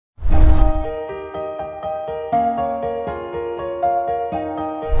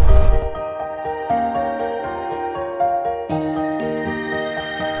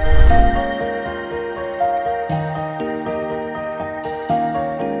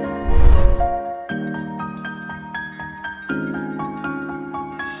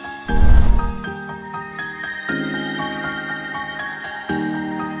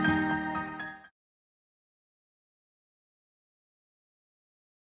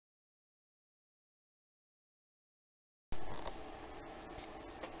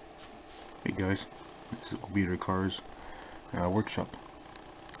Hey guys, this is Beater Cars Workshop.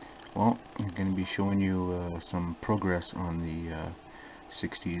 Well, I'm going to be showing you some progress on the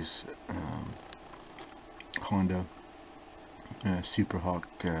 60s Honda Superhawk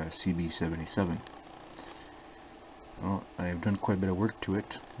CB77. Well, I've done quite a bit of work to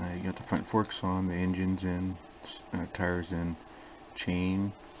it. I got the front forks on, the engine's in, tires in,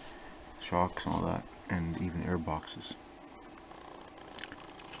 chain, shocks and all that, and even air boxes.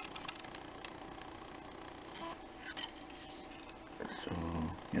 So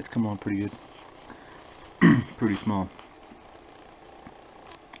yeah, it's come along pretty good. Pretty small.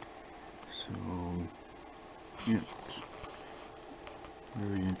 So yeah, it's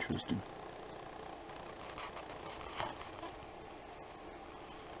very interesting.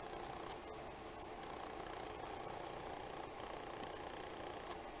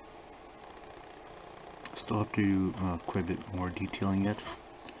 Still have to do quite a bit more detailing yet.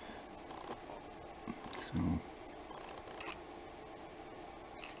 So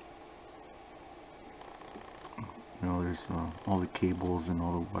now there's all the cables and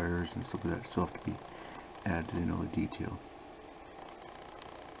all the wires and stuff like that still have to be added in all the detail.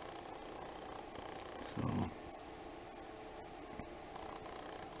 So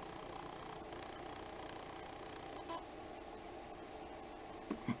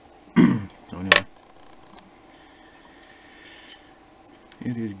so anyway,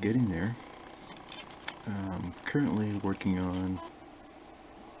 it is getting there. Currently working on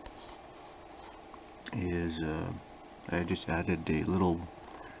is I just added a little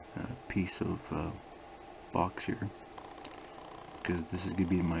piece of box here because this is going to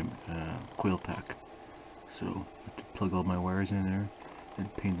be my coil pack. So I have to plug all my wires in there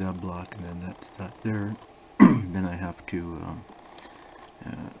and paint that block, and then that's that there. Then I have to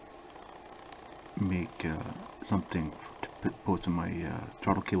make something to put both of my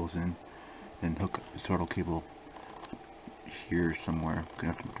throttle cables in and hook up the throttle cable here somewhere. I'm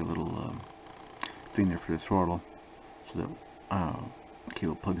gonna have to make a little thing there for the throttle so that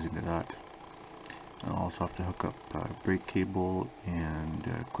cable plugs into that. I'll also have to hook up brake cable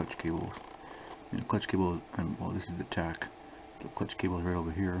and clutch cables. And the clutch cable, well, this is the tach. The clutch cable is right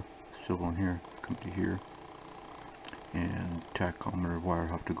over here, silver one here, it's come to here, and tachometer wire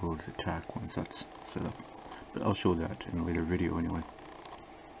have to go to the tach once that's set up. But I'll show that in a later video anyway.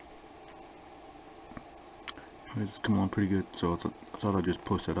 It's come along pretty good, so I thought I'd just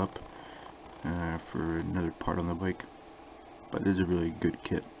post it up for another part on the bike. But this is a really good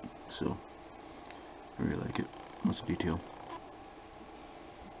kit, so I really like it. Lots of detail.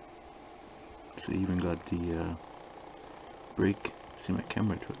 So even got the brake. See my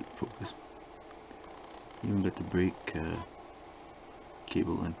camera try to focus. Even got the brake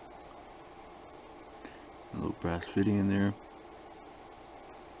cable in. A little brass fitting in there.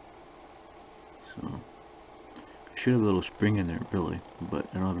 So I should have a little spring in there really, but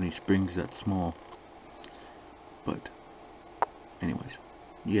I don't have any springs that small. But anyways,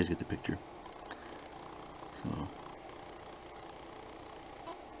 you guys get the picture. So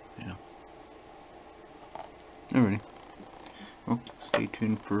yeah. Alrighty. Well, stay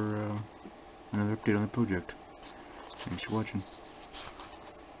tuned for another update on the project. Thanks for watching.